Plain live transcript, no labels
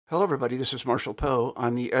Hello, everybody. This is Marshall Poe.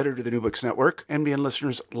 I'm the editor of the New Books Network. NBN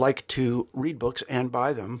listeners like to read books and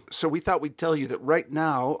buy them. So we thought we'd tell you that right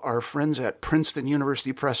now, our friends at Princeton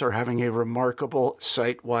University Press are having a remarkable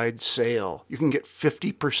site-wide sale. You can get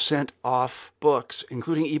 50% off books,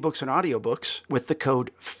 including ebooks and audiobooks, with the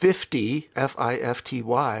code 50,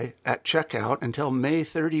 F-I-F-T-Y, at checkout until May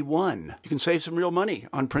 31. You can save some real money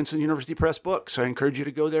on Princeton University Press books. I encourage you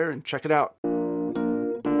to go there and check it out.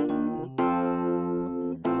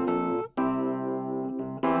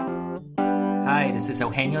 Hi, this is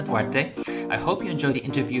Eugenio Duarte. I hope you enjoy the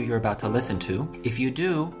interview you're about to listen to. If you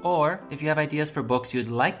do, or if you have ideas for books you'd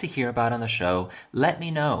like to hear about on the show, let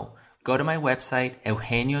me know. Go to my website,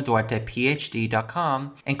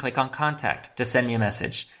 eugenioduartephd.com, and click on Contact to send me a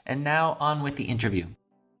message. And now on with the interview.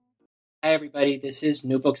 Hi, everybody. This is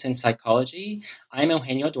New Books in Psychology. I'm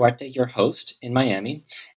Eugenio Duarte, your host in Miami.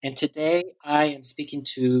 And today I am speaking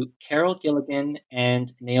to Carol Gilligan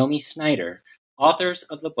and Naomi Snyder, authors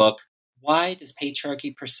of the book, Why Does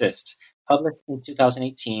Patriarchy Persist?, published in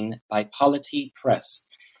 2018 by Polity Press.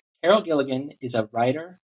 Carol Gilligan is a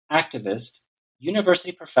writer, activist,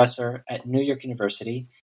 university professor at New York University,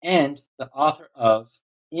 and the author of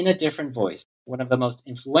In a Different Voice, one of the most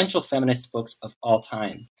influential feminist books of all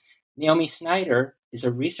time. Naomi Snyder is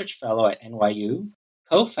a research fellow at NYU,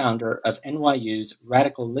 co-founder of NYU's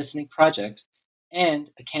Radical Listening Project,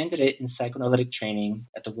 and a candidate in psychoanalytic training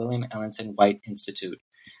at the William Alanson White Institute.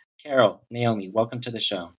 Carol, Naomi, welcome to the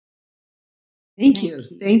show. Thank you.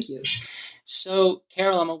 So,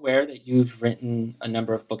 Carol, I'm aware that you've written a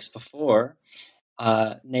number of books before.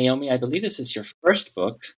 Naomi, I believe this is your first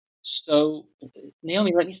book. So,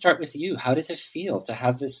 Naomi, let me start with you. How does it feel to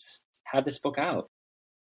have this book out?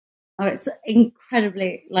 Oh, it's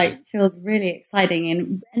incredibly, feels really exciting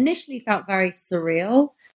and initially felt very surreal.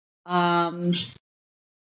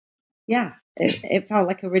 It felt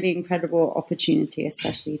like a really incredible opportunity,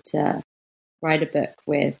 especially to write a book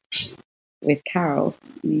with Carol. I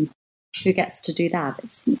mean, who gets to do that?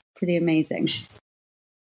 It's pretty amazing.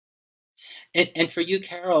 And for you,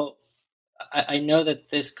 Carol, I know that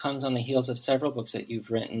this comes on the heels of several books that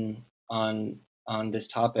you've written on this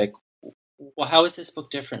topic. Well, how is this book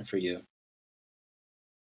different for you?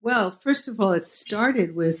 Well, first of all, it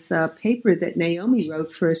started with a paper that Naomi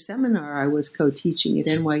wrote for a seminar I was co-teaching at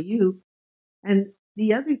NYU. And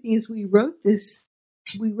the other thing is we wrote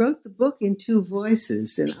the book in two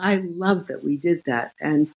voices, and I love that we did that.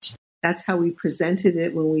 And that's how we presented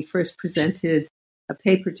it when we first presented a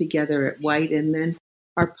paper together at White. And then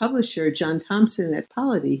our publisher, John Thompson at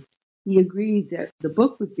Polity, he agreed that the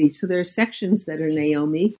book would be. So there are sections that are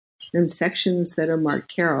Naomi and sections that are Mark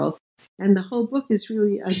Carroll. And the whole book is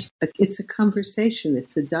really, it's a conversation,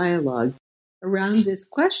 it's a dialogue around this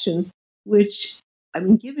question, which,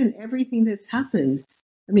 given everything that's happened,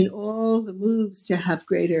 all the moves to have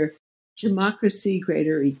greater democracy,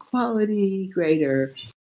 greater equality, greater,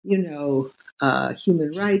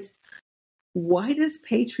 human rights, why does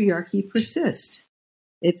patriarchy persist?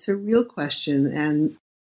 It's a real question. And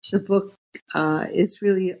the book is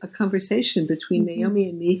really a conversation between Naomi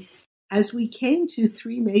and me as we came to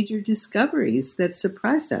three major discoveries that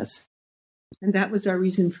surprised us. And that was our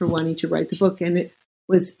reason for wanting to write the book. And it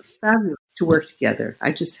was fabulous to work together.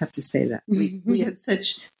 I just have to say that. We had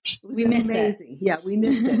such, we miss amazing. Yeah, we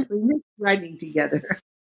missed it. We missed writing together.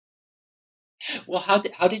 Well, how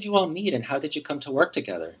did you all meet and how did you come to work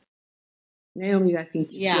together? Naomi, I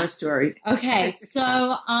think it's your story. Okay,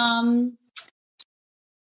 so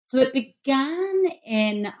it began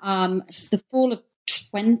in the fall of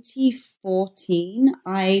 2014.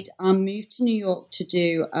 I'd moved to New York to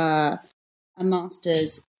do a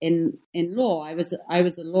master's in law. I was a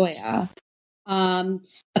lawyer, a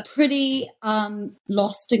pretty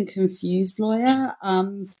lost and confused lawyer,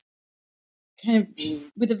 kind of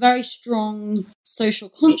with a very strong social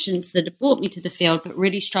conscience that had brought me to the field, but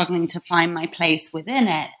really struggling to find my place within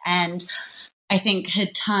it. And I think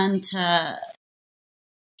had turned to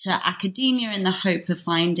academia in the hope of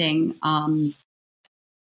finding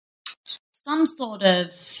some sort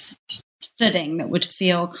of footing that would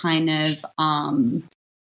feel kind of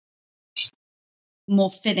more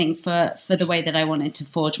fitting for the way that I wanted to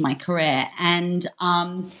forge my career. And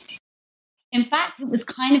in fact, it was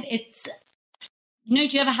do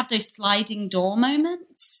you ever have those sliding door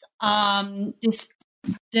moments? The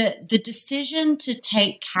decision to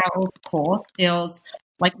take Carol's course feels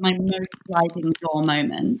like my most sliding door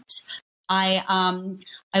moment. I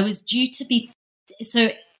was due to be, so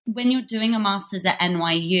when you're doing a master's at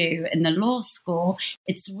NYU in the law school,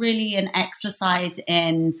 it's really an exercise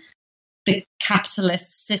in the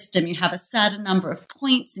capitalist system. You have a certain number of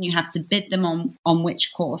points, and you have to bid them on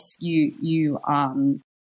which course you want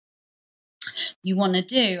to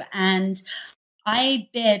do. And I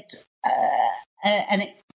bid,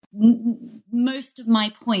 most of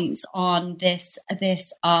my points on this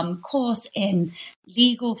course in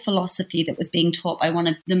legal philosophy that was being taught by one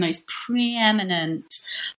of the most preeminent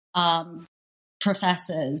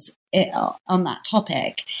professors on that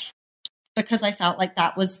topic, because I felt like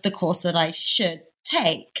that was the course that I should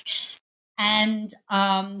take. And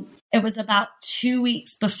it was about 2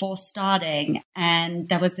 weeks before starting, and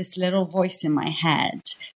there was this little voice in my head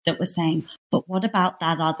that was saying, but what about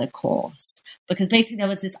that other course? Because basically there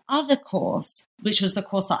was this other course, which was the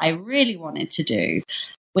course that I really wanted to do,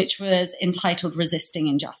 which was entitled Resisting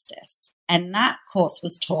Injustice. And that course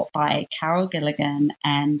was taught by Carol Gilligan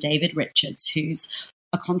and David Richards, who's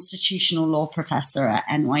a constitutional law professor at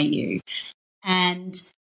NYU. And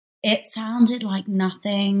it sounded like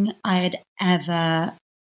nothing I had ever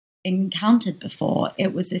encountered before.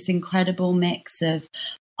 It was this incredible mix of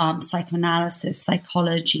psychoanalysis,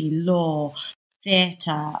 psychology, law,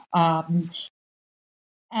 theatre,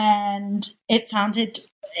 and it sounded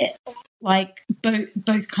like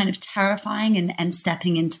both kind of terrifying and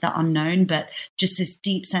stepping into the unknown, but just this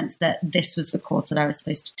deep sense that this was the course that I was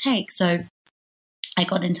supposed to take. So I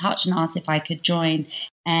got in touch and asked if I could join,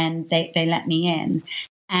 and they let me in.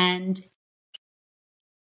 And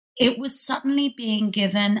it was suddenly being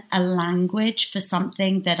given a language for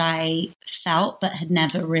something that I felt but had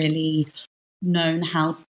never really known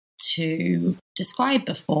how to describe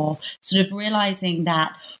before, sort of realizing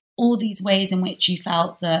that all these ways in which you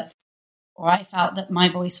felt that, or I felt that my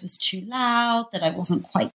voice was too loud, that I wasn't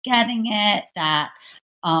quite getting it, that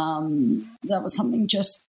there was something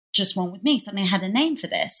just wrong with me. Suddenly I had a name for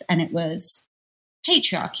this, and it was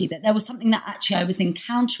patriarchy, that there was something that actually I was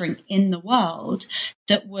encountering in the world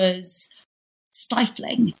that was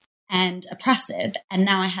stifling and oppressive. And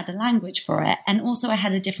now I had a language for it. And also I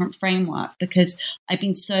had a different framework, because I've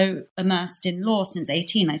been so immersed in law since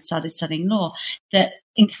 18. I started studying law, that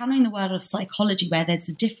encountering the world of psychology, where there's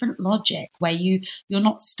a different logic, where you're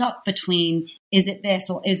not stuck between, is it this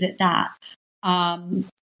or is it that,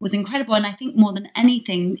 was incredible. And I think more than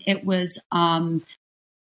anything, it was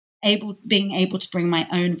being able to bring my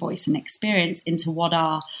own voice and experience into what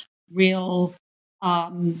are real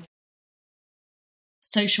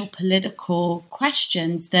social political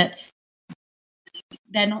questions, that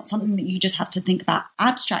they're not something that you just have to think about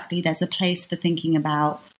abstractly. There's a place for thinking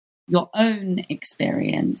about your own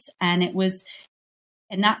experience. And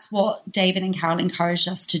that's what David and Carol encouraged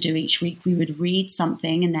us to do each week. We would read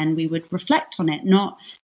something and then we would reflect on it.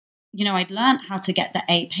 I'd learned how to get the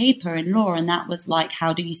A paper in law, and that was like,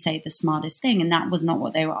 how do you say the smartest thing? And that was not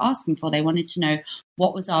what they were asking for. They wanted to know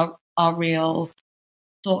what was our real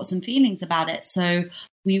thoughts and feelings about it. So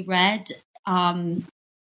we read in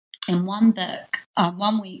one book,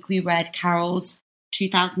 1 week we read Carol's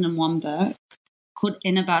 2001 book called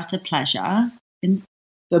In a Birth of Pleasure. The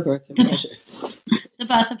Birth of Pleasure. The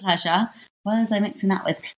Birth of Pleasure. What was I mixing that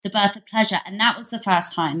with? The Birth of Pleasure. And that was the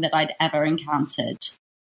first time that I'd ever encountered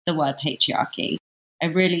the word patriarchy. I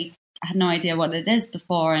really had no idea what it is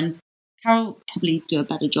before, and Carol probably do a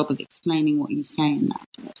better job of explaining what you say in that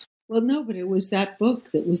book. Well, no, but it was that book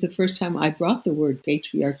that was the first time I brought the word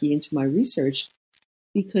patriarchy into my research,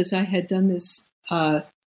 because I had done this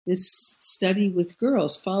study with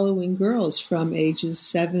girls, following girls from ages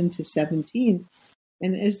 7 to 17,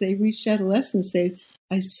 and as they reached adolescence,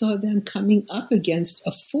 I saw them coming up against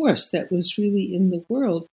a force that was really in the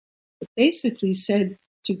world that basically said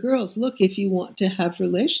to girls, look, if you want to have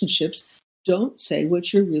relationships, don't say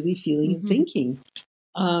what you're really feeling and thinking.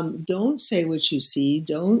 Don't say what you see.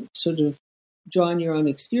 Don't sort of draw on your own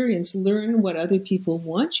experience. Learn what other people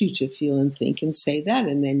want you to feel and think, and say that,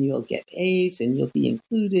 and then you'll get A's and you'll be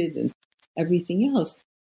included and everything else.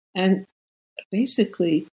 And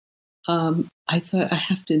basically, I thought I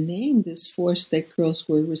have to name this force that girls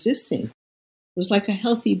were resisting. It was like a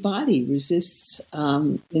healthy body resists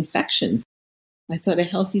infection. I thought a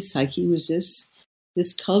healthy psyche resists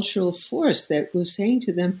this cultural force that was saying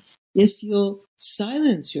to them, if you'll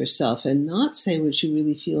silence yourself and not say what you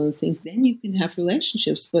really feel and think, then you can have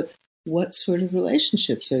relationships. But what sort of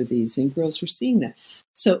relationships are these? And girls were seeing that.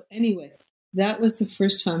 So anyway, that was the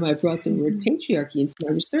first time I brought the word patriarchy into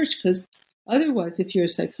my research, because otherwise, if you're a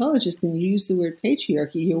psychologist and you use the word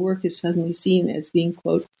patriarchy, your work is suddenly seen as being,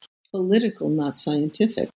 quote, political, not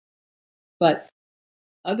scientific. But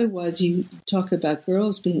otherwise, you talk about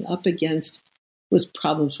girls being up against was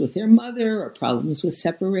problems with their mother, or problems with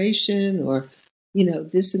separation, or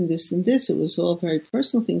this and this and this. It was all very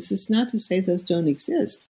personal things. That's not to say those don't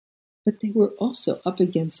exist, but they were also up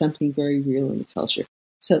against something very real in the culture.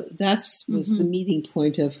 So that was the meeting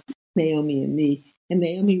point of Naomi and me. And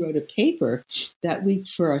Naomi wrote a paper that week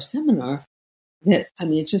for our seminar that,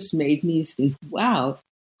 it just made me think, wow,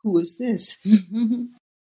 who is this?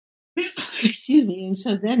 Excuse me. And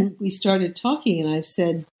so then we started talking, and I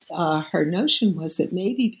said her notion was that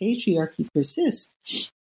maybe patriarchy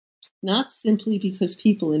persists, not simply because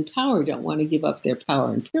people in power don't want to give up their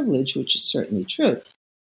power and privilege, which is certainly true,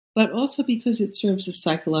 but also because it serves a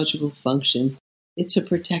psychological function. It's a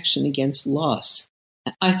protection against loss.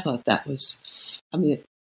 I thought that was, it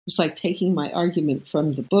was like taking my argument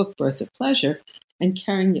from the book, Birth of Pleasure, and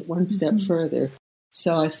carrying it one step further.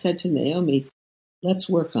 So I said to Naomi, let's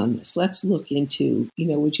work on this. Let's look into,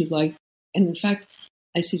 would you like, and in fact,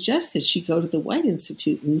 I suggested she go to the White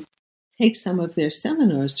Institute and take some of their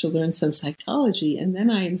seminars to learn some psychology. And then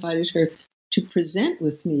I invited her to present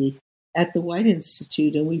with me at the White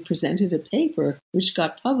Institute, and we presented a paper which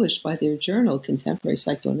got published by their journal, Contemporary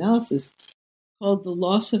Psychoanalysis, called The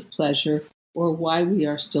Loss of Pleasure, or Why We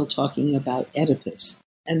Are Still Talking About Oedipus.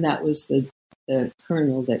 And that was the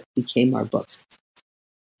kernel that became our book.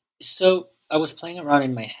 So I was playing around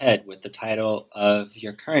in my head with the title of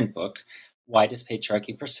your current book, Why Does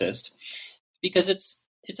Patriarchy Persist? Because it's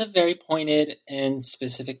a very pointed and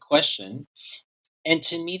specific question. And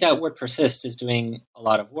to me, that word persist is doing a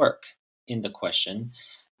lot of work in the question.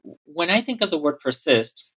 When I think of the word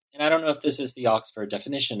persist, and I don't know if this is the Oxford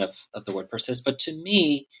definition of the word persist, but to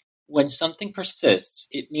me, when something persists,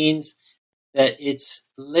 it means that it's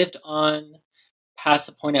lived on past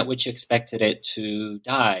the point at which you expected it to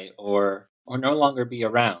die or no longer be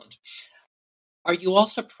around. Are you all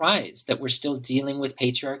surprised that we're still dealing with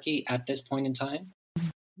patriarchy at this point in time?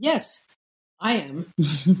 Yes, I am.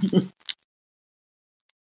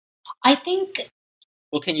 I think.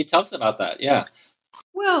 Well, can you tell us about that? Yeah.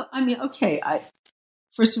 Well, okay.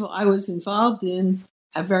 First of all, I was involved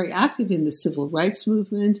very active in the civil rights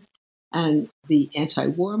movement and the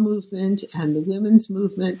anti-war movement and the women's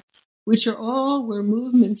movement, which were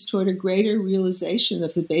movements toward a greater realization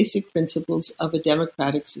of the basic principles of a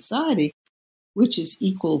democratic society, which is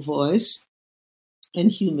equal voice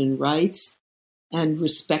and human rights and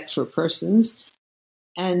respect for persons.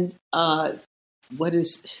 And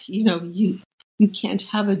you can't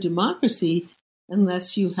have a democracy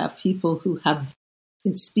unless you have people who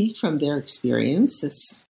can speak from their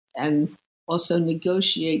experience and also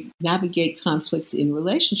navigate conflicts in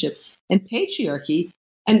relationship. And patriarchy,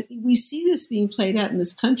 and we see this being played out in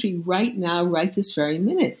this country right now, right this very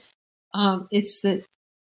minute.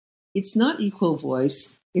 It's not equal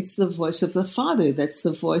voice. It's the voice of the father. That's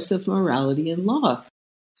the voice of morality and law.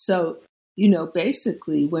 So,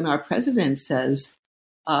 basically when our president says,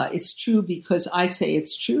 it's true because I say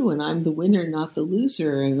it's true, and I'm the winner, not the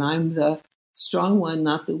loser, and I'm the strong one,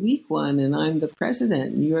 not the weak one, and I'm the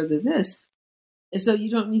president, and you're the this. And so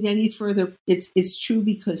you don't need any further. It's true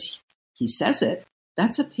because he says it.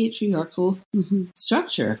 That's a patriarchal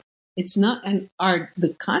structure. It's not, and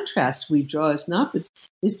the contrast we draw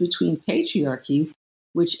is between patriarchy,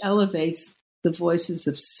 which elevates the voices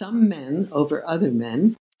of some men over other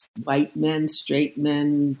men, white men, straight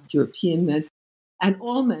men, European men, and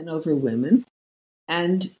all men over women,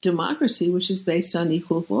 and democracy, which is based on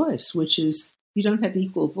equal voice, which is, you don't have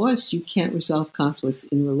equal voice, you can't resolve conflicts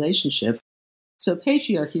in relationship. So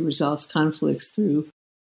patriarchy resolves conflicts through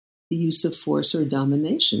the use of force or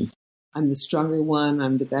domination. I'm the stronger one,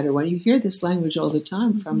 I'm the better one. You hear this language all the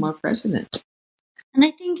time from our president. And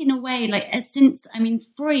I think in a way,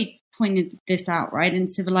 Freud pointed this out, right, in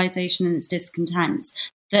Civilization and its Discontents,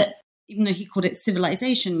 that even though he called it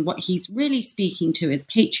civilization, what he's really speaking to is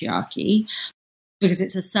patriarchy, because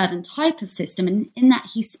it's a certain type of system. And in that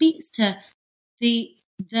he speaks to the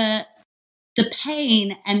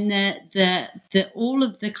pain and the all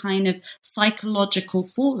of the kind of psychological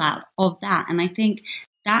fallout of that. And I think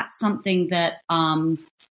that's something that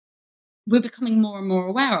we're becoming more and more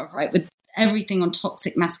aware of, right, with everything on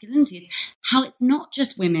toxic masculinity, is how it's not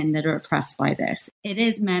just women that are oppressed by this. It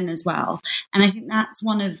is men as well. And I think that's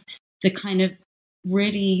one of the kind of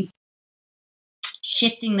really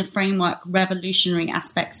shifting the framework, revolutionary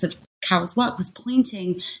aspects of Carol's work, was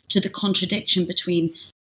pointing to the contradiction between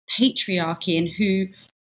patriarchy and who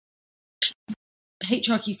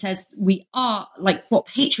patriarchy says we are, like what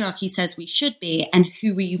patriarchy says we should be, and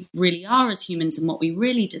who we really are as humans and what we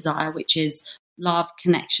really desire, which is love,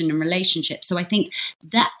 connection, and relationship. So I think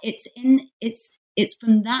that it's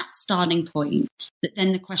from that starting point that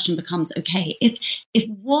then the question becomes, okay, if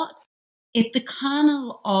what if the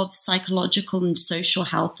kernel of psychological and social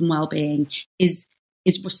health and well-being is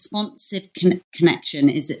responsive connection,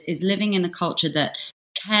 is living in a culture that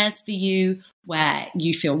cares for you, where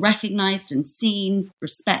you feel recognized and seen,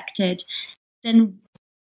 respected, then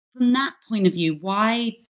from that point of view,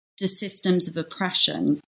 why do systems of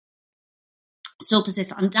oppression still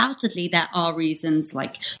persist? Undoubtedly, there are reasons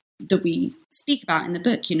like that we speak about in the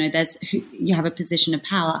book. You have a position of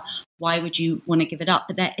power. Why would you want to give it up?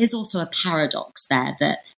 But there is also a paradox there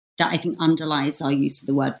that I think underlies our use of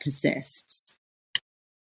the word persists.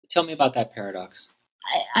 Tell me about that paradox.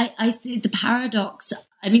 I see the paradox,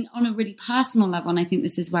 I mean, on a really personal level, and I think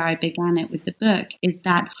this is where I began it with the book, is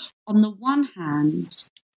that on the one hand,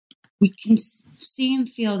 we can see and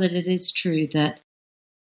feel that it is true that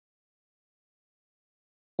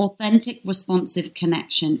authentic, responsive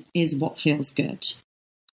connection is what feels good.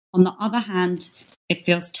 On the other hand, it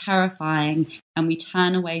feels terrifying and we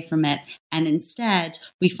turn away from it. And instead,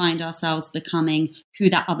 we find ourselves becoming who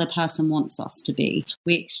that other person wants us to be.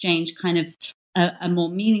 We exchange kind of a more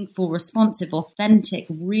meaningful, responsive, authentic,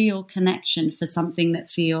 real connection for something that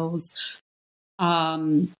feels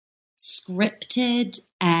scripted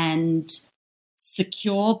and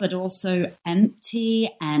secure, but also empty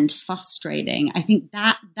and frustrating. I think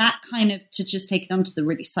that kind of, to just take it onto the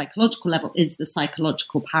really psychological level, is the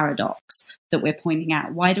psychological paradox that we're pointing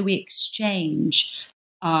out. Why do we exchange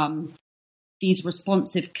these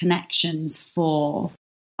responsive connections for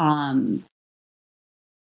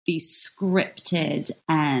these scripted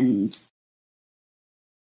and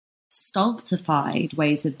stultified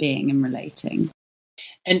ways of being and relating?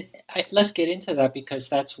 And let's get into that, because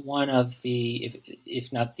that's one of the,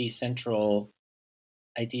 if not the central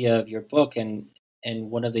idea of your book, and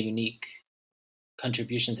one of the unique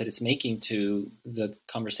contributions that it's making to the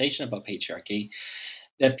conversation about patriarchy,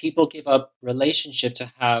 that people give up relationship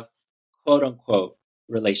to have quote unquote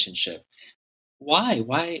relationship. Why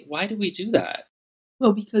do we do that?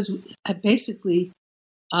 Well, because basically,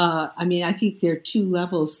 I think there are two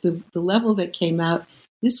levels. The level that came out,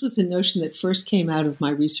 this was a notion that first came out of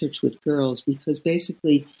my research with girls, because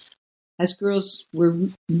basically, as girls were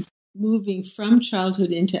moving from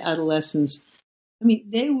childhood into adolescence,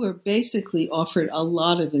 they were basically offered a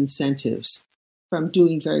lot of incentives, from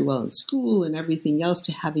doing very well in school and everything else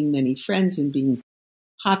to having many friends and being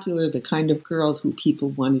popular, the kind of girl who people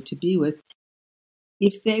wanted to be with.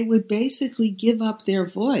 If they would basically give up their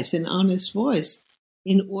voice, an honest voice,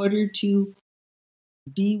 in order to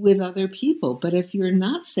be with other people. But if you're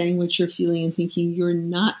not saying what you're feeling and thinking, you're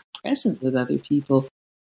not present with other people.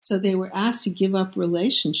 So they were asked to give up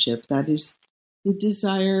relationship. That is the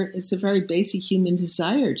desire. It's a very basic human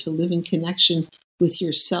desire to live in connection with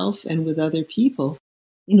yourself and with other people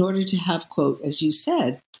in order to have, quote, as you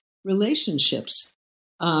said, relationships,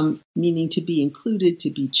 meaning to be included, to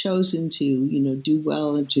be chosen, to, do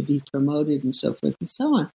well and to be promoted and so forth and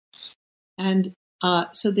so on. And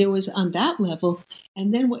so there was on that level.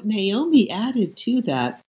 And then what Naomi added to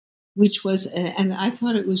that, which was, and I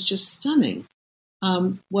thought it was just stunning,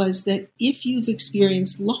 was that if you've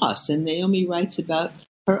experienced loss, and Naomi writes about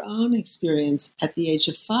her own experience at the age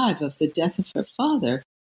of 5 of the death of her father,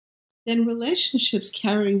 then relationships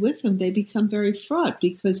carry with them, they become very fraught,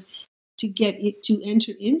 because to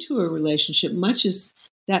enter into a relationship, much as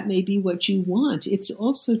that may be what you want, it's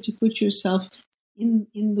also to put yourself in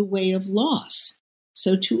the way of loss.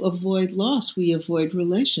 So to avoid loss, we avoid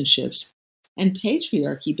relationships. And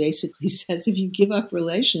patriarchy basically says if you give up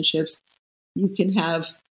relationships, you can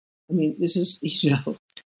have, this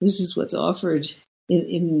is what's offered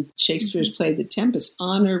in Shakespeare's play, The Tempest.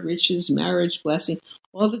 Honor, riches, marriage, blessing,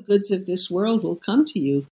 all the goods of this world will come to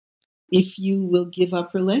you if you will give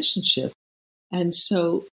up relationship. And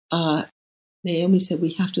so Naomi said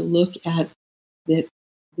we have to look at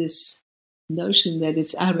this notion that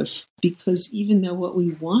it's out of, because even though what we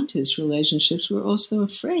want is relationships, we're also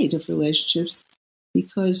afraid of relationships,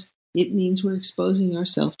 because it means we're exposing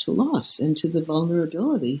ourselves to loss and to the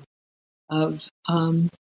vulnerability of,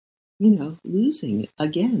 losing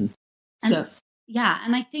again. And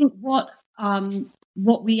I think what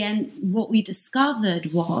we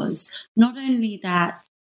discovered was not only that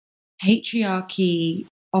patriarchy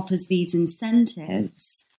offers these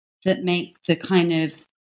incentives that make the kind of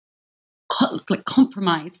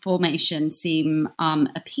compromise formation seem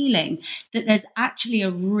appealing, that there's actually a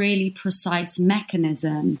really precise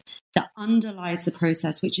mechanism that underlies the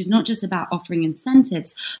process, which is not just about offering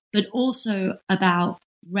incentives, but also about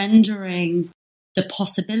rendering the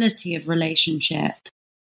possibility of relationship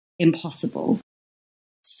impossible.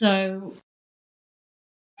 So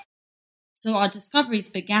our discoveries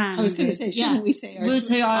began. I was going to say, shouldn't we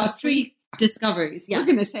say our three discoveries. Yeah. We're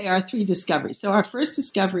going to say our 3 discoveries. So our first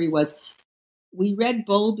discovery was we read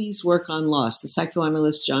Bowlby's work on loss, the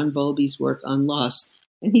psychoanalyst John Bowlby's work on loss.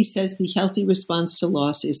 And he says the healthy response to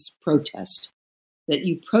loss is protest, that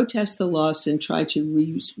you protest the loss and try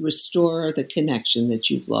to restore the connection that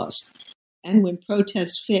you've lost. And when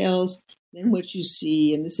protest fails, then what you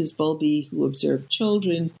see, and this is Bowlby who observed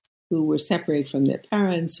children who were separated from their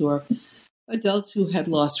parents or adults who had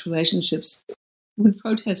lost relationships, when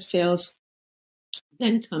protest fails,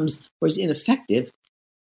 then comes, or is ineffective,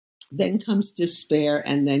 then comes despair,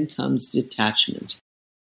 and then comes detachment.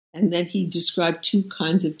 And then he described 2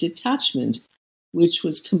 kinds of detachment, which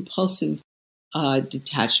was compulsive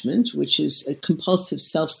detachment, which is a compulsive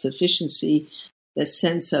self-sufficiency, the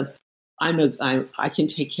sense of, I can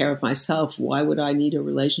take care of myself. Why would I need a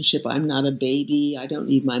relationship? I'm not a baby. I don't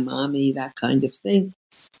need my mommy, that kind of thing.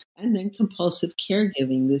 And then compulsive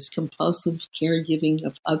caregiving, this compulsive caregiving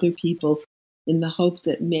of other people in the hope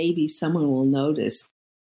that maybe someone will notice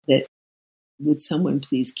that, would someone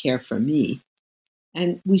please care for me?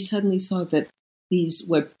 And we suddenly saw that these,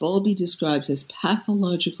 what Bowlby describes as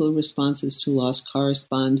pathological responses to loss,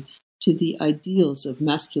 correspond to the ideals of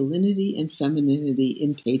masculinity and femininity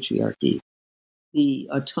in patriarchy. The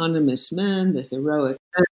autonomous man, the heroic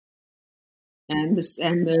man, and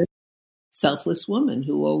the selfless woman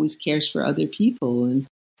who always cares for other people and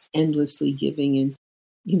is endlessly giving and,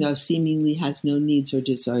 seemingly has no needs or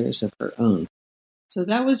desires of her own. So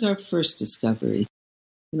that was our first discovery.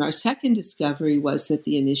 And our second discovery was that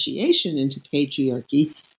the initiation into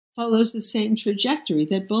patriarchy follows the same trajectory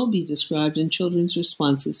that Bowlby described in children's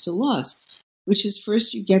responses to loss, which is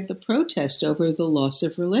first you get the protest over the loss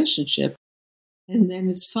of relationship, and then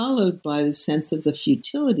it's followed by the sense of the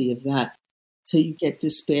futility of that. So you get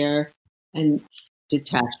despair and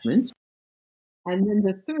detachment. And then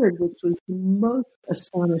the third, which was the most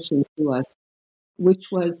astonishing to us,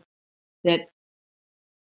 which was that,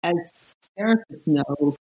 as therapists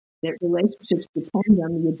know, that relationships depend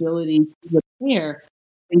on the ability to repair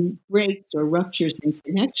any breaks or ruptures in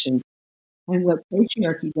connection. And what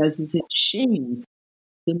patriarchy does is it shames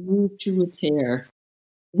the move to repair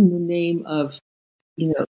in the name of,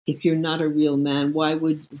 if you're not a real man, why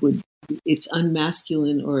would it's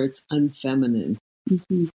unmasculine or it's unfeminine?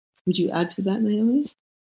 Mm-hmm. Would you add to that, Naomi?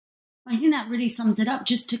 I think that really sums it up,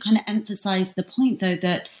 just to kind of emphasize the point, though,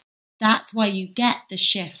 that that's why you get the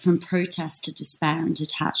shift from protest to despair and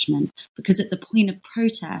detachment, because at the point of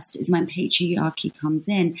protest is when patriarchy comes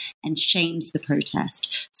in and shames the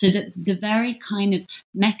protest. So that the very kind of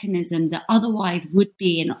mechanism that otherwise would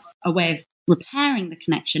be a way of repairing the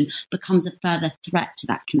connection becomes a further threat to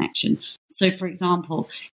that connection. So, for example,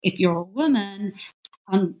 if you're a woman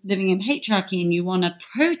living in patriarchy and you want to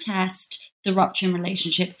protest the rupture in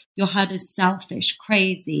relationship, you're heard as selfish,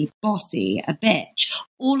 crazy, bossy, a bitch,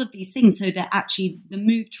 all of these things, so that actually the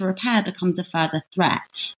move to repair becomes a further threat.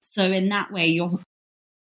 So in that way,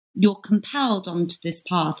 you're compelled onto this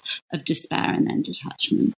path of despair and then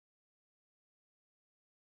detachment.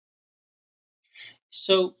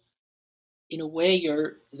 So in a way,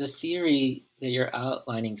 the theory that you're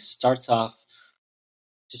outlining starts off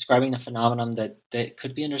describing a phenomenon that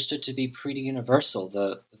could be understood to be pretty universal,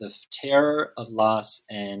 the terror of loss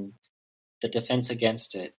and the defense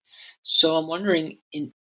against it. So I'm wondering,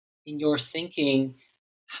 in your thinking,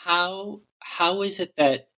 how is it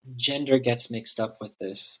that gender gets mixed up with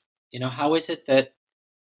this? How is it that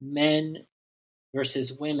men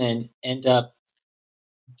versus women end up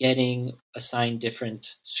getting assigned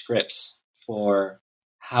different scripts for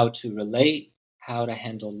how to relate, how to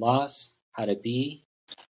handle loss, how to be?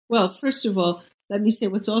 Well, first of all, let me say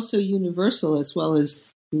what's also universal, as well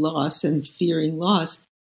as loss and fearing loss,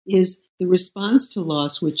 is the response to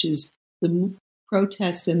loss, which is the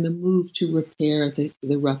protest and the move to repair the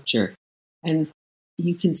rupture. And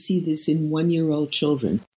you can see this in 1-year-old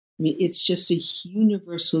children. I mean, it's just a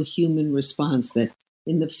universal human response that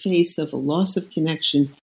in the face of a loss of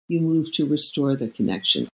connection, you move to restore the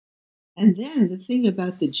connection. And then the thing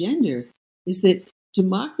about the gender is that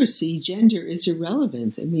democracy, gender is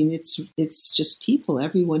irrelevant. I mean, it's just people.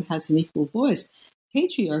 Everyone has an equal voice.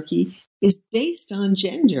 Patriarchy is based on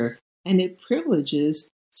gender, and it privileges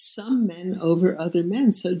some men over other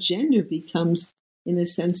men. So gender becomes, in a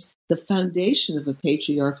sense, the foundation of a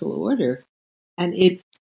patriarchal order. And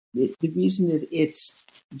the reason that its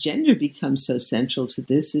gender becomes so central to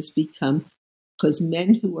this is because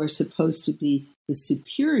men who are supposed to be the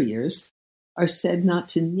superiors are said not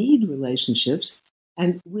to need relationships,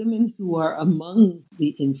 and women who are among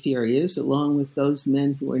the inferiors, along with those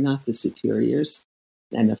men who are not the superiors,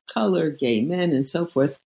 men of color, gay men, and so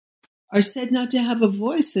forth, are said not to have a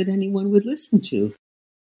voice that anyone would listen to.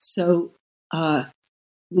 So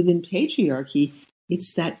within patriarchy,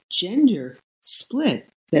 it's that gender split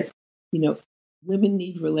that, women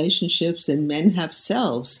need relationships and men have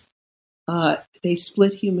selves. They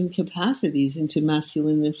split human capacities into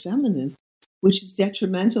masculine and feminine, which is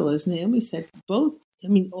detrimental, as Naomi said,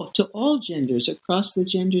 to all genders across the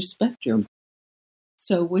gender spectrum.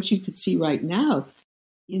 So what you could see right now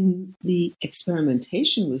in the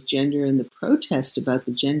experimentation with gender and the protest about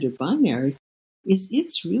the gender binary is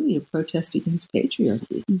it's really a protest against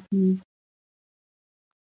patriarchy. Mm-hmm.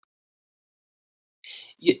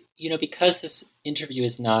 Because this interview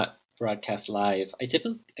is not broadcast live, I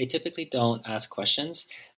typically don't ask questions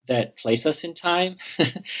that place us in time.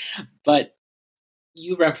 But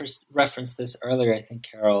you referenced this earlier, I think,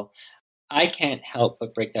 Carol. I can't help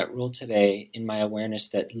but break that rule today in my awareness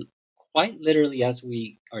that quite literally as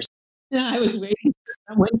we are... Yeah, I was waiting for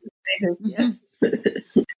someone to say this,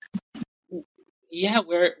 yes. Yeah,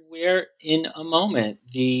 we're in a moment.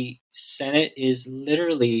 The Senate is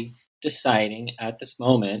literally deciding at this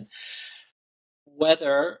moment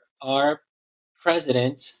whether our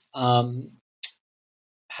president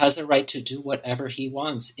has the right to do whatever he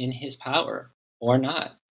wants in his power or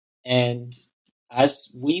not. And as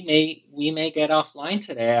we may get offline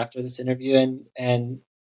today after this interview and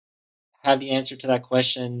have the answer to that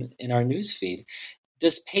question in our newsfeed.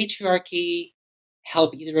 Does patriarchy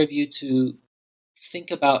help either of you to think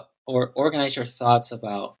about or organize your thoughts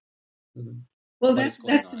about? Well, that's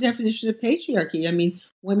the definition of patriarchy. I mean,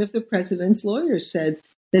 one of the president's lawyers said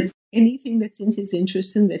that anything that's in his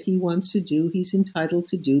interest and that he wants to do, he's entitled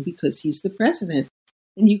to do because he's the president.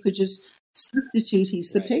 And you could just substitute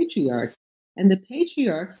he's the patriarch. And the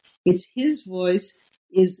patriarch, it's his voice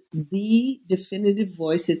is the definitive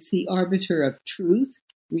voice. It's the arbiter of truth,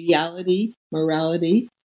 reality, morality.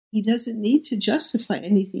 He doesn't need to justify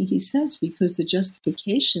anything he says because the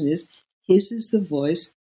justification is his is the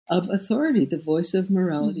voice of authority, the voice of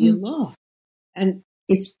morality and law. And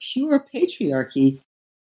it's pure patriarchy.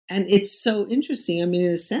 And it's so interesting. I mean,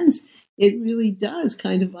 in a sense, it really does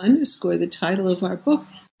kind of underscore the title of our book,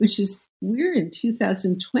 which is we're in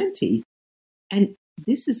 2020. And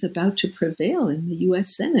this is about to prevail in the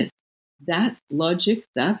U.S. Senate. That logic,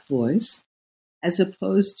 that voice, as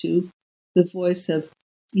opposed to the voice of,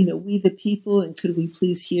 we the people, and could we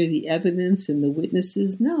please hear the evidence and the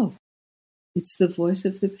witnesses? No. It's the voice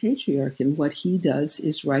of the patriarch, and what he does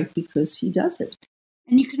is right because he does it.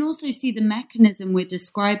 And you can also see the mechanism we're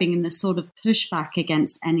describing in the sort of pushback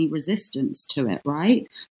against any resistance to it, right?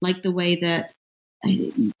 Like the way that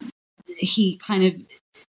he kind of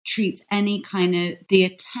treats any kind of the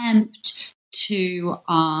attempt to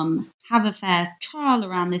have a fair trial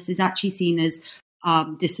around this is actually seen as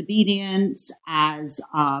disobedience, as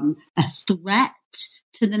a threat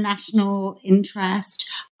to the national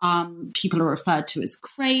interest. People are referred to as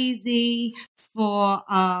crazy, for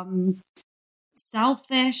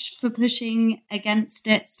selfish, for pushing against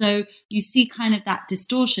it. So you see kind of that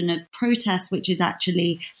distortion of protest, which is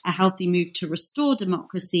actually a healthy move to restore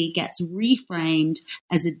democracy, gets reframed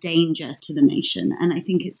as a danger to the nation. And I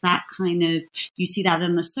think it's that kind of, you see that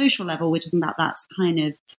on a social level, we're talking about that's kind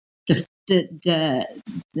of the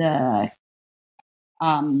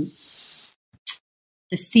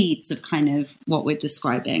seeds of kind of what we're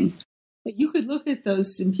describing. But you could look at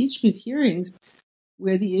those impeachment hearings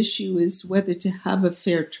where the issue is whether to have a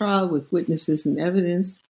fair trial with witnesses and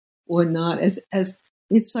evidence or not, as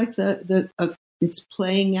it's like it's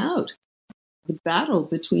playing out the battle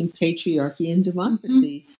between patriarchy and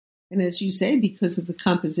democracy. And as you say, because of the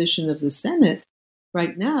composition of the Senate,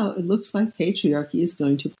 right now it looks like patriarchy is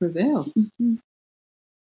going to prevail.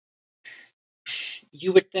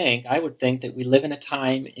 I would think that we live in a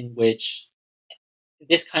time in which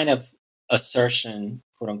this kind of assertion,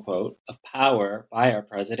 quote unquote, of power by our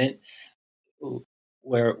president,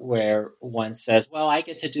 where one says, well, I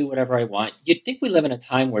get to do whatever I want. You'd think we live in a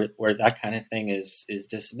time where that kind of thing is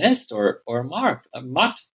dismissed or mocked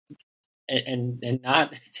and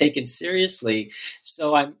not taken seriously.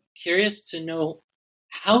 So I'm curious to know,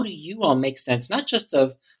 how do you all make sense, not just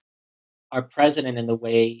of our president and the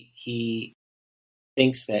way he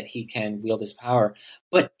thinks that he can wield his power,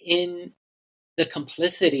 but in the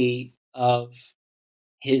complicity of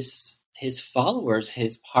his followers,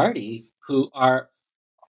 his party, who are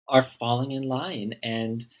falling in line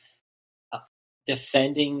and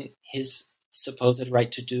defending his supposed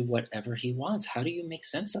right to do whatever he wants. How do you make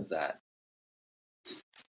sense of that?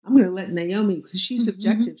 I'm going to let Naomi, because she's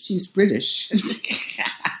objective. She's British.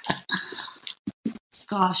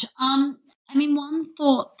 Gosh. I mean, one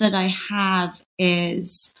thought that I have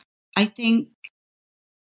is I think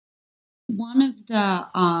one of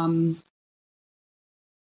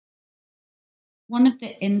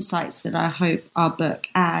the insights that I hope our book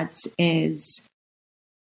adds is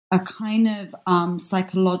a kind of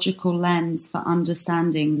psychological lens for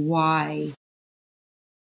understanding why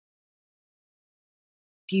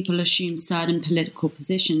people assume certain political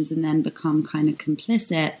positions and then become kind of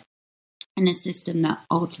complicit in a system that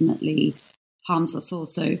ultimately harms us all.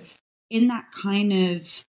 So in that kind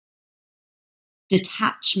of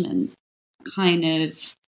detachment kind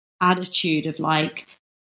of attitude of like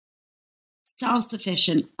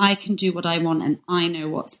self-sufficient, I can do what I want and I know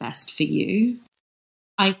what's best for you.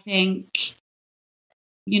 I think,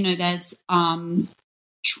 there's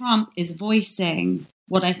Trump is voicing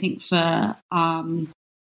what I think for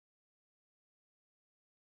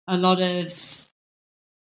a lot of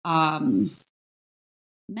men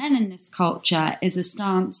in this culture is a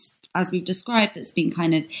stance, as we've described, that's been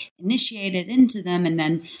kind of initiated into them, and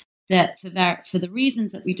then that for the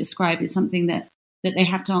reasons that we described is something that they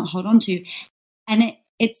have to hold on to, and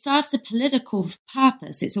it serves a political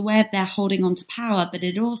purpose. It's a way of their holding on to power, but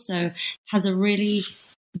it also has a really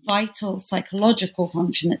vital psychological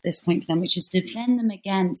function at this point for them, which is to defend them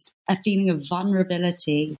against a feeling of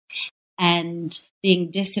vulnerability and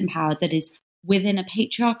being disempowered that is within a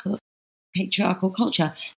patriarchal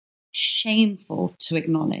culture shameful to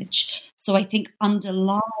acknowledge. So I think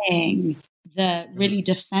underlying the really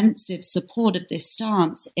defensive support of this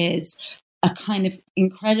stance is a kind of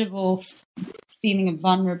incredible feeling of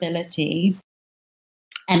vulnerability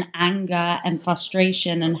and anger and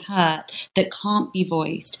frustration and hurt that can't be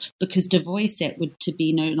voiced, because to voice it would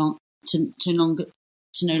no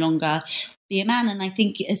longer be a man. And I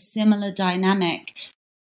think a similar dynamic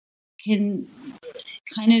can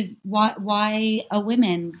kind of why are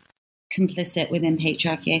women complicit within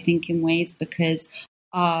patriarchy? I think in ways because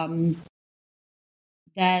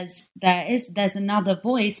there's another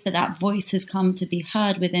voice, but that voice has come to be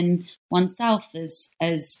heard within oneself as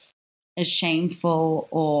shameful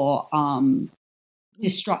or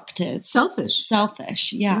destructive,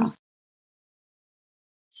 selfish. Yeah.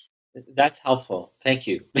 That's helpful. Thank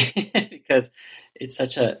you, because it's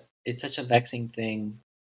such a vexing thing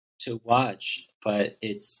to watch, but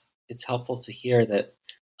it's helpful to hear that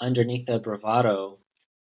underneath the bravado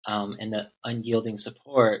and the unyielding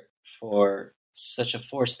support for such a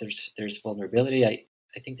force, there's vulnerability. I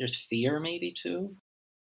think there's fear maybe too.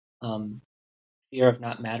 Fear of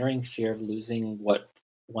not mattering, fear of losing what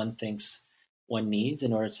one thinks one needs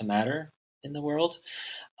in order to matter in the world.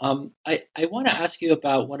 I want to ask you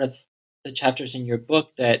about one of the chapters in your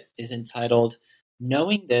book that is entitled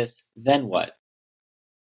 "Knowing This, Then What?"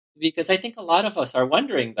 Because I think a lot of us are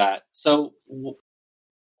wondering that. So,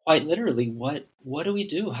 quite literally, what do we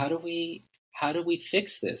do? How do we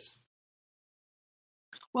fix this?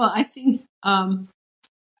 Well, I think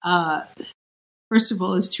first of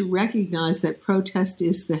all is to recognize that protest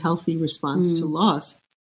is the healthy response to loss.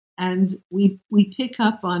 And we pick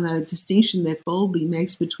up on a distinction that Bowlby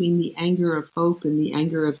makes between the anger of hope and the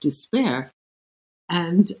anger of despair.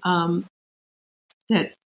 And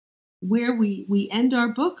that where we end our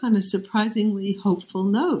book on a surprisingly hopeful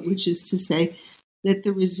note, which is to say that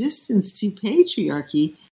the resistance to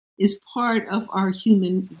patriarchy is part of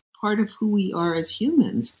who we are as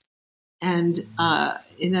humans. And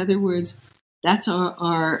in other words, that's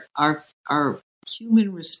our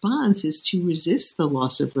human response is to resist the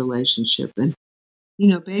loss of relationship and,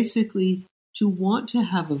 basically to want to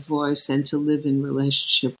have a voice and to live in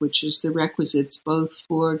relationship, which is the requisites both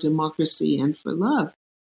for democracy and for love.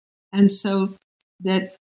 And so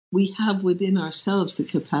that we have within ourselves the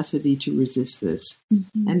capacity to resist this.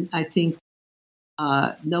 Mm-hmm. And I think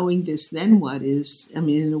knowing this, then what is,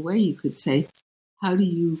 in a way you could say, how do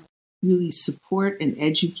you really support and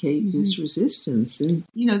educate this resistance? And,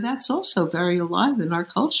 that's also very alive in our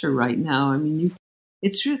culture right now.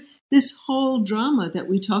 It's true. This whole drama that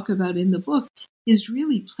we talk about in the book is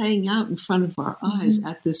really playing out in front of our eyes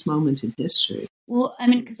at this moment in history. Well,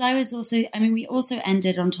 because we also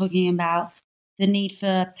ended on talking about the need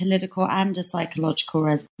for political and a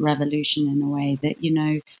psychological revolution in a way that,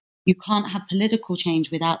 you can't have political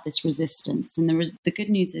change without this resistance. And the good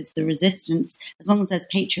news is the resistance, as long as there's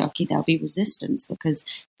patriarchy, there'll be resistance because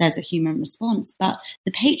there's a human response. But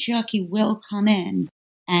the patriarchy will come in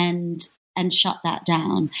and shut that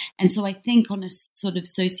down. And so I think on a sort of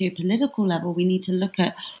socio-political level, we need to look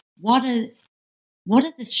at what are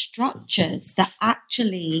the structures that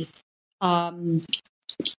actually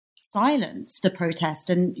silence the protest.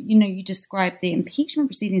 And, you described the impeachment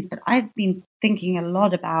proceedings, but I've been thinking a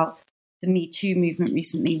lot about the Me Too movement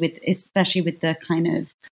recently, especially with the kind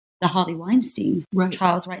of the Harvey Weinstein Right.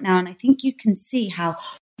 trials right now. And I think you can see how,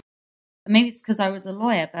 maybe it's because I was a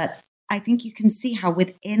lawyer, but I think you can see how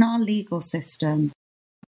within our legal system,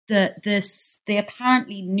 the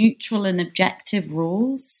apparently neutral and objective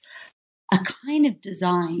rules are kind of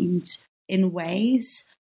designed in ways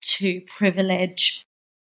to privilege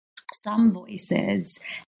some voices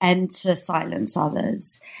and to silence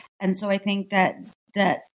others. And so I think that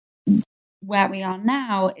where we are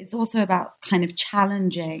now is also about kind of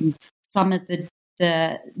challenging some of the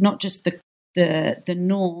not just the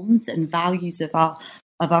norms and values of our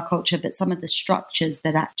culture, but some of the structures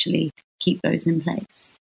that actually keep those in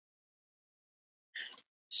place.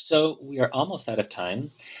 So we are almost out of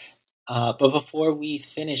time. But before we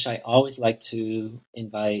finish, I always like to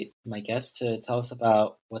invite my guests to tell us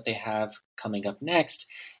about what they have coming up next.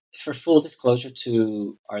 For full disclosure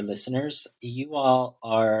to our listeners, you all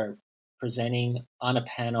are presenting on a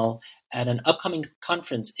panel at an upcoming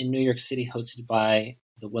conference in New York City hosted by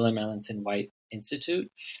the William Alanson White Institute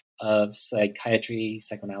of Psychiatry,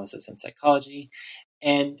 Psychoanalysis, and Psychology.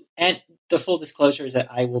 And the full disclosure is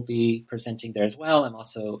that I will be presenting there as well. I'm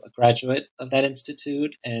also a graduate of that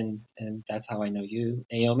institute, and that's how I know you,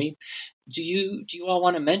 Naomi. Do you all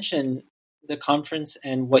want to mention the conference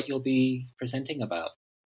and what you'll be presenting about?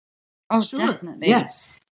 Oh, Sure. definitely.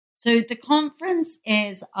 Yes. So the conference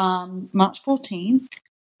is March 14th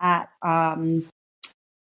at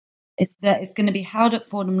it's going to be held at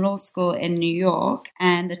Fordham Law School in New York,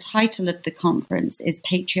 and the title of the conference is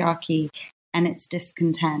Patriarchy and Its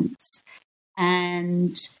Discontents.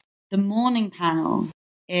 And the morning panel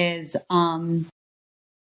is, I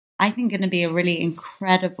think, going to be a really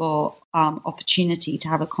incredible opportunity to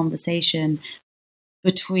have a conversation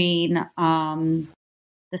between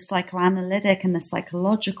the psychoanalytic and the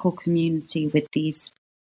psychological community with these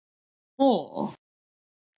four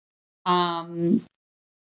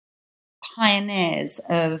pioneers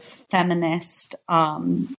of feminist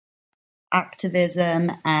activism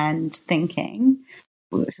and thinking,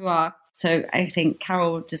 who are, so I think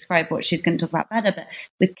Carol will describe what she's going to talk about better, but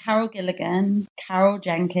with Carol Gilligan, Carol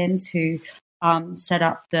Jenkins, who set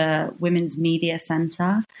up the Women's Media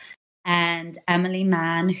Center, and Emily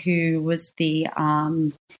Mann, who was the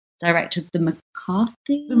director of the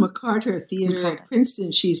McCarter Theater at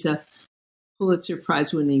Princeton. She's a Pulitzer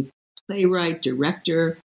Prize-winning playwright,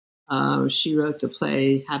 director. She wrote the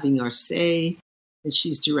play Having Our Say, and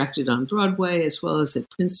she's directed on Broadway as well as at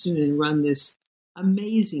Princeton and run this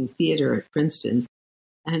amazing theater at Princeton.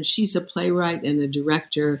 And she's a playwright and a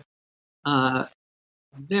director,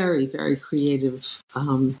 very, very creative,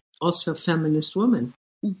 also feminist woman.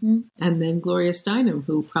 Mm-hmm. And then Gloria Steinem,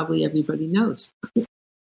 who probably everybody knows.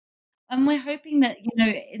 And we're hoping that,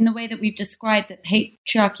 in the way that we've described, that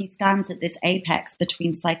patriarchy stands at this apex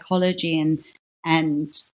between psychology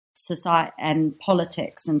and society and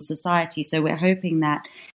politics and society. So we're hoping that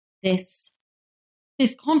this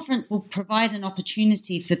conference will provide an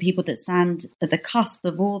opportunity for people that stand at the cusp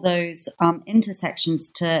of all those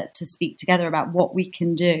intersections to speak together about what we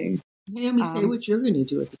can do. Naomi, say what you're going to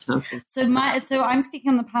do at the conference. So I'm speaking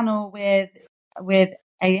on the panel with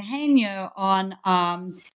Eugenio on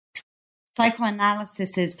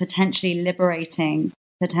psychoanalysis's potentially liberating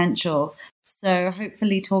potential. So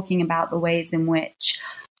hopefully talking about the ways in which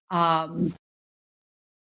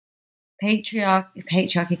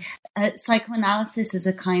patriarchy, psychoanalysis is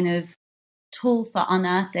a kind of tool for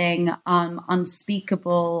unearthing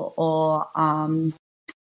unspeakable or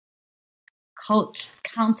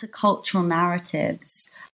countercultural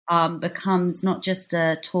narratives, becomes not just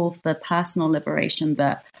a tool for personal liberation,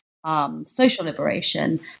 but social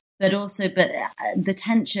liberation. But the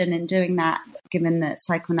tension in doing that, given that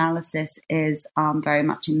psychoanalysis is very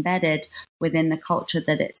much embedded within the culture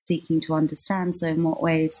that it's seeking to understand. So in what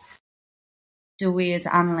ways do we as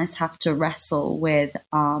analysts have to wrestle with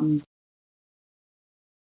the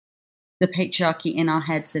patriarchy in our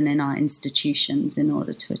heads and in our institutions in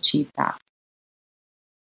order to achieve that?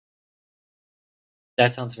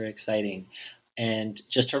 That sounds very exciting. And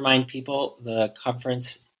just to remind people, the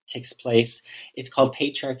conference takes place, it's called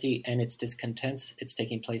Patriarchy and Its Discontents. It's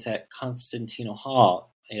taking place at Constantino Hall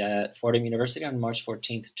at Fordham University on March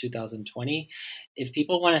 14th, 2020. If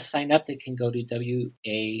people want to sign up, they can go to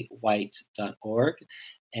wawhite.org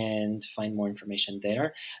and find more information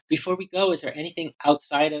there. Before we go, is there anything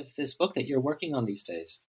outside of this book that you're working on these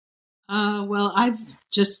days? Well, I've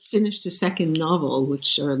just finished a second novel,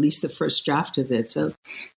 or at least the first draft of it. So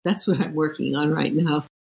that's what I'm working on right now.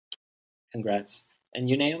 Congrats. And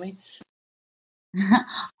you, Naomi?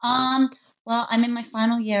 Well, I'm in my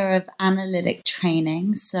final year of analytic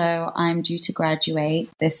training, so I'm due to graduate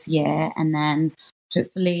this year, and then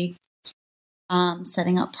hopefully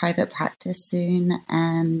setting up private practice soon.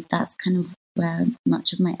 And that's kind of where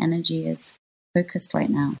much of my energy is focused right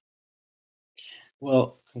now.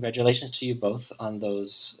 Well, congratulations to you both on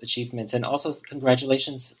those achievements, and also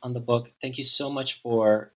congratulations on the book. Thank you so much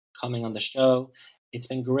for coming on the show. It's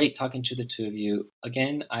been great talking to the two of you.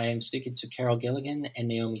 Again, I am speaking to Carol Gilligan and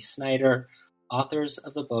Naomi Snyder, authors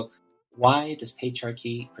of the book, Why Does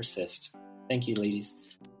Patriarchy Persist? Thank you, ladies.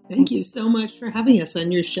 Thank you so much for having us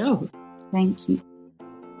on your show. Thank you.